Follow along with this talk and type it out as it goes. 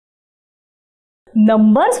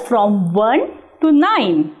Numbers from 1 to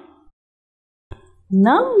 9.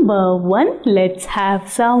 Number 1, let's have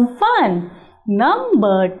some fun.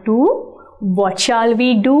 Number 2, what shall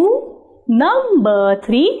we do? Number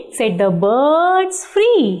 3, set the birds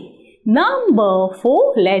free. Number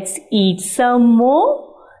 4, let's eat some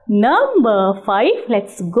more. Number 5,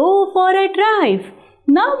 let's go for a drive.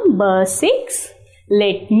 Number 6,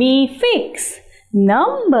 let me fix.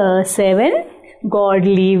 Number 7, God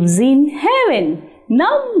lives in heaven.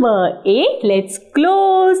 Number 8, let's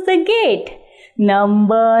close the gate.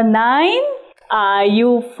 Number 9, are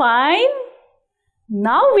you fine?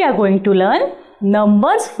 Now we are going to learn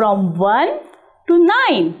numbers from 1 to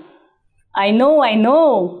 9. I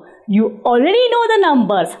know, you already know the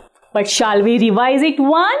numbers, but shall we revise it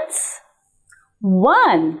once?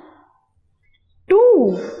 1,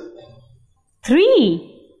 2, 3,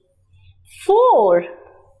 4,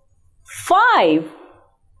 5,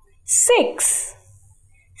 6,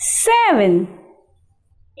 7,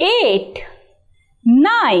 8,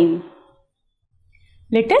 9.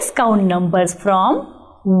 Let us count numbers from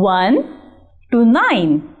 1 to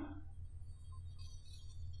 9.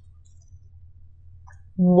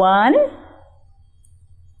 1,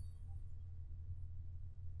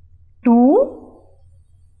 2,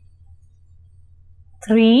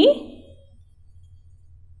 3,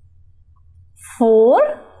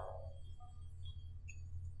 4,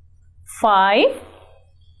 5,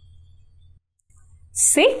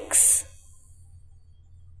 6,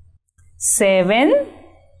 7,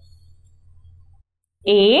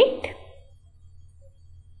 8,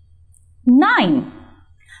 9.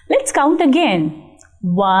 Let's count again.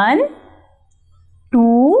 1,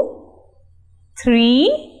 2,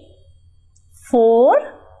 3, 4,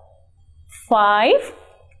 5,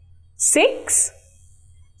 6,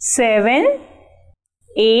 7,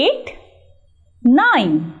 8,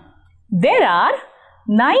 9. There are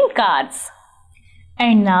 9 cards.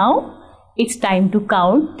 And now it's time to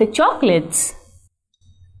count the chocolates.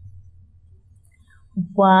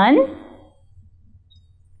 1,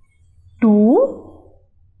 2,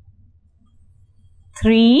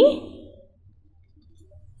 3,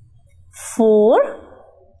 4,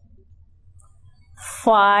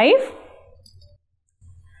 5,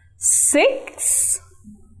 6,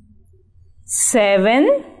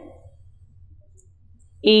 7,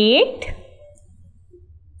 8,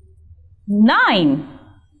 9.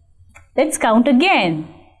 Let's count again.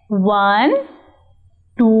 1,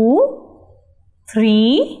 2,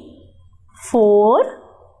 3, 4,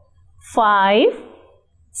 5,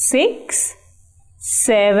 6,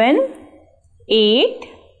 7, 8,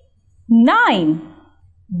 9.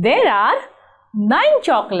 There are 9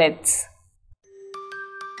 chocolates.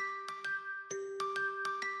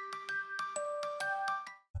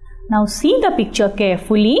 Now see the picture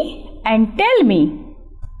carefully and tell me,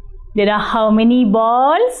 there are how many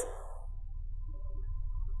balls?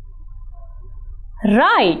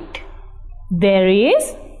 Right, there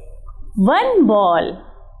is 1 ball.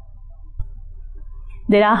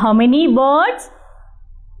 There are how many birds?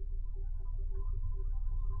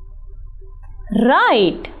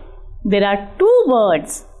 Right, there are 2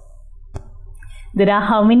 birds. There are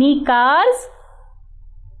how many cars?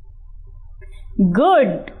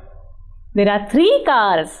 Good, there are 3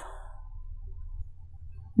 cars.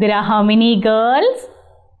 There are how many girls?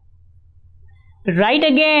 Right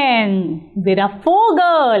again, there are 4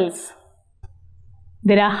 girls.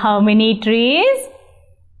 There are how many trees?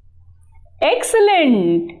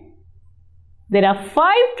 Excellent. There are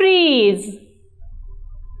 5 trees.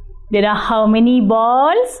 There are how many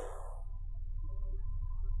balls?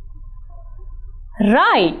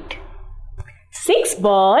 Right, 6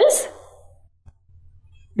 balls.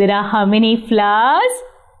 There are how many flowers?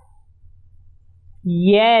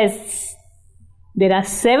 Yes, there are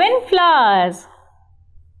 7 flowers.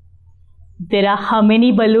 There are how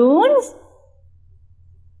many balloons?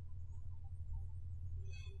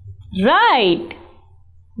 Right,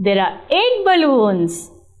 there are 8 balloons.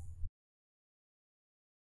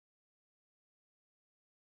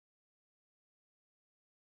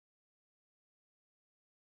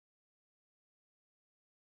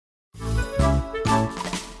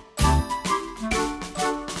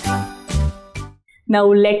 Now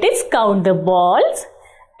let us count the balls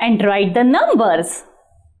and write the numbers.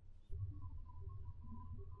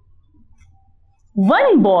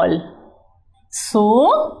 1 ball.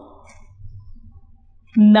 So,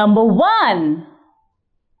 number 1.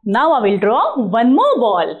 Now I will draw 1 more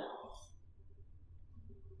ball.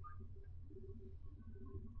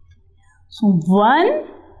 So, 1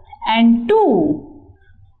 and 2.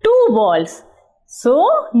 2 balls. So,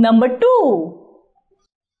 number 2.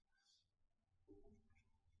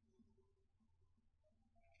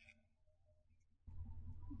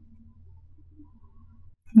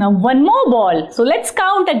 Now one more ball. So let's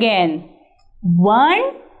count again. 1,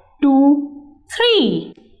 2,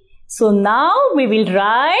 3. So now we will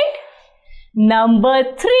write number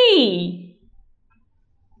 3.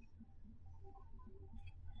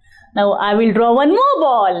 Now I will draw one more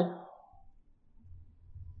ball.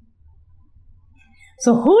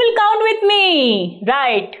 So who will count with me?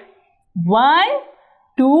 Right. 1,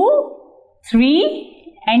 2,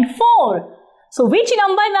 3 and 4. So which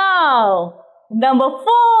number now? Number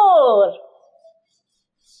 4.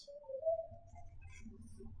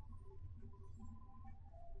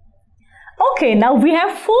 Okay, now we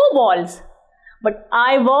have 4 balls. But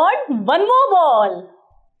I want one more ball.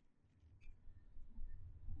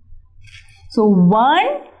 So 1,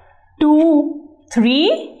 2,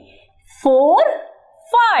 3, 4,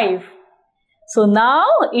 5. So now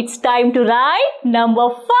it's time to write number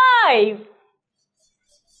 5.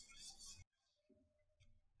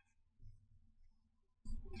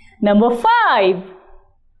 Number 5.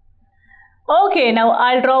 Okay, now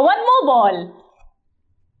I'll draw one more ball.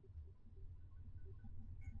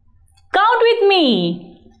 Count with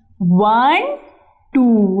me. 1,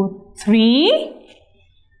 2, 3,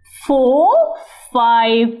 4,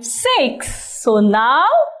 5, 6. So now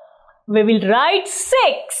we will write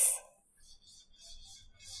 6.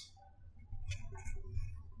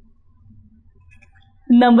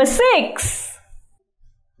 Number 6.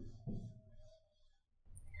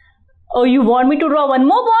 Oh, you want me to draw one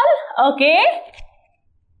more ball? Okay.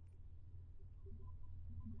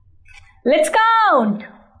 Let's count.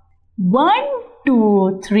 1,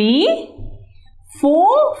 2, 3,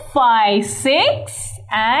 4, 5, 6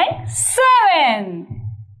 and 7.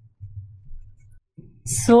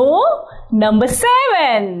 So, number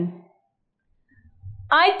 7.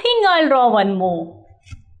 I think I'll draw one more.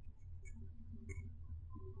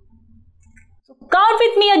 So, count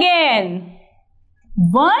with me again.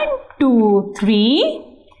 1, 2,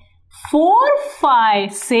 3, 4,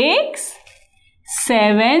 5, 6,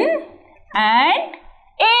 7 and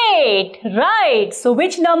 8. Right. So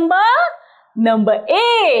which number? Number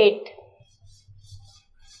 8.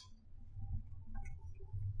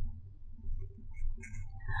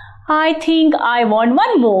 I think I want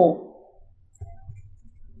one more.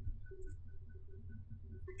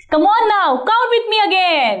 Come on now. Count with me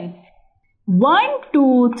again. 1,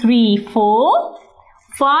 2, 3, 4,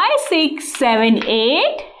 5, 6, 7,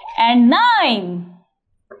 8 and 9.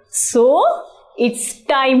 So it's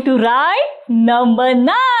time to write number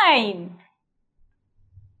 9.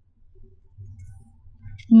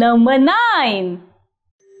 Number 9.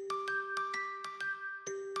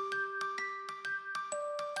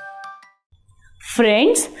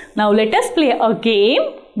 Friends, now let us play a game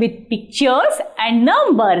with pictures and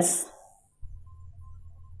numbers.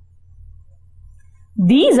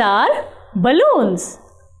 These are balloons.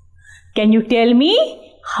 Can you tell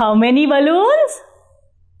me how many balloons?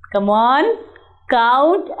 Come on,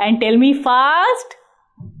 count and tell me fast.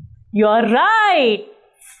 You are right.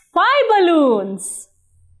 5 balloons.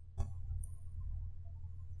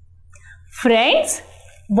 Friends,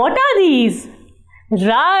 what are these?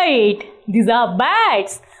 Right, these are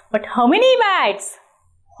bats. But how many bats?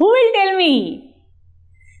 Who will tell me?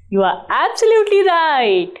 You are absolutely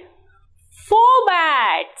right. 4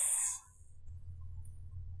 bats.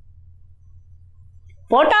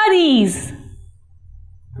 What are these?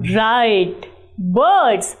 Right,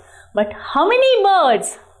 birds. But how many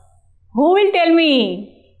birds? Who will tell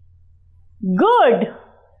me? Good.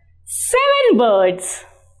 7 birds.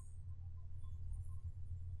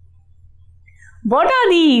 What are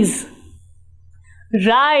these?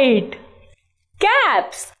 Right,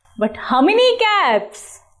 caps. But how many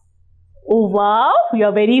caps? Oh wow, you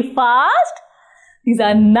are very fast. These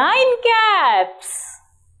are 9 caps.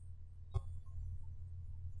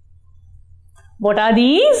 What are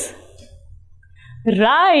these?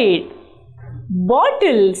 Right,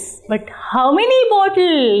 bottles. But how many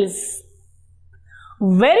bottles?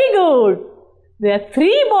 Very good. There are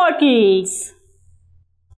 3 bottles.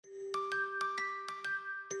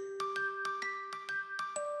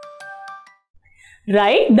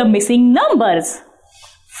 Write the missing numbers.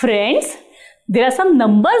 Friends, there are some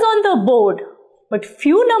numbers on the board, but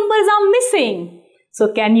few numbers are missing.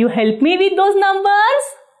 So can you help me with those numbers?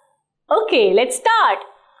 Okay, let's start.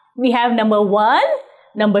 We have number 1,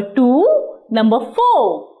 number 2, number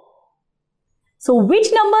 4. So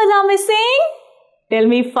which numbers are missing? Tell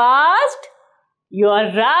me fast. You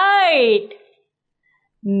are right.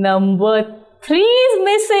 Number 3 is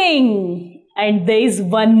missing. And there is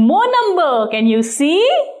one more number. Can you see?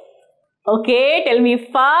 Okay, tell me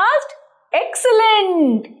fast.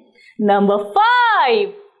 Excellent. Number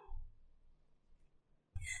 5.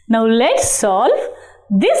 Now let's solve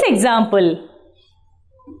this example.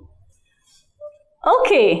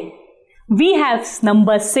 Okay, we have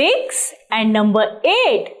number 6 and number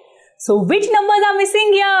 8. So which numbers are missing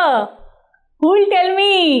here? Who will tell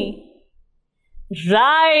me?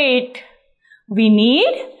 Right, we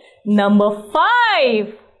need number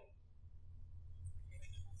 5.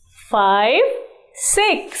 5,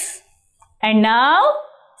 6 and now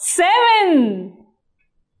 7.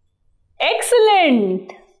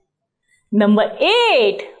 Excellent. Number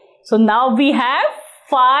 8. So now we have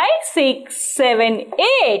 5, 6, 7,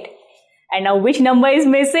 8. And now which number is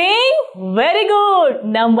missing? Very good.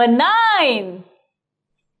 Number 9.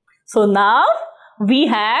 So now we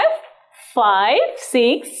have 5,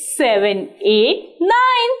 6, 7, 8, 9.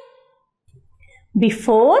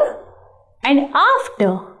 Before and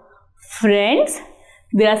after. Friends,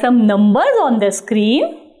 there are some numbers on the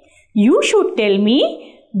screen. You should tell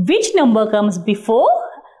me which number comes before,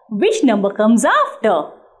 which number comes after.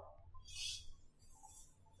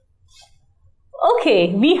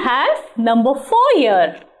 Okay, we have number 4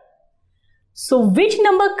 here. So which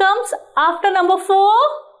number comes after number 4?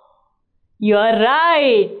 You are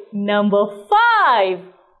right, number 5.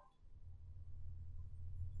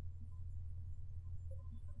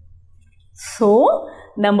 So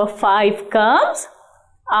number 5 comes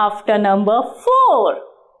after number 4.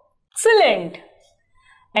 Excellent.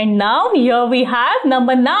 And now here we have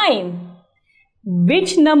number 9.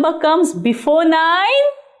 Which number comes before 9?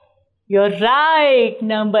 You're right,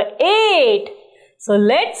 number 8. So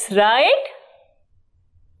let's write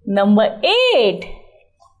number 8.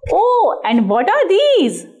 Oh, and what are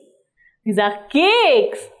these? These are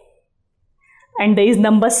cakes. And there is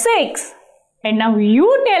number 6. And now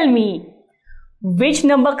you tell me, which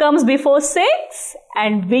number comes before 6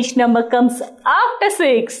 and which number comes after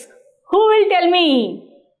 6? Who will tell me?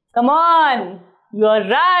 Come on, you are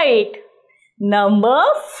right. Number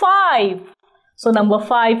 5. So number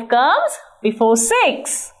 5 comes before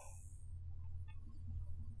 6.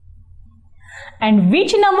 And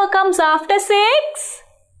which number comes after 6?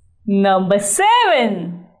 Number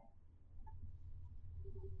 7.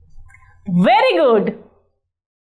 Very good.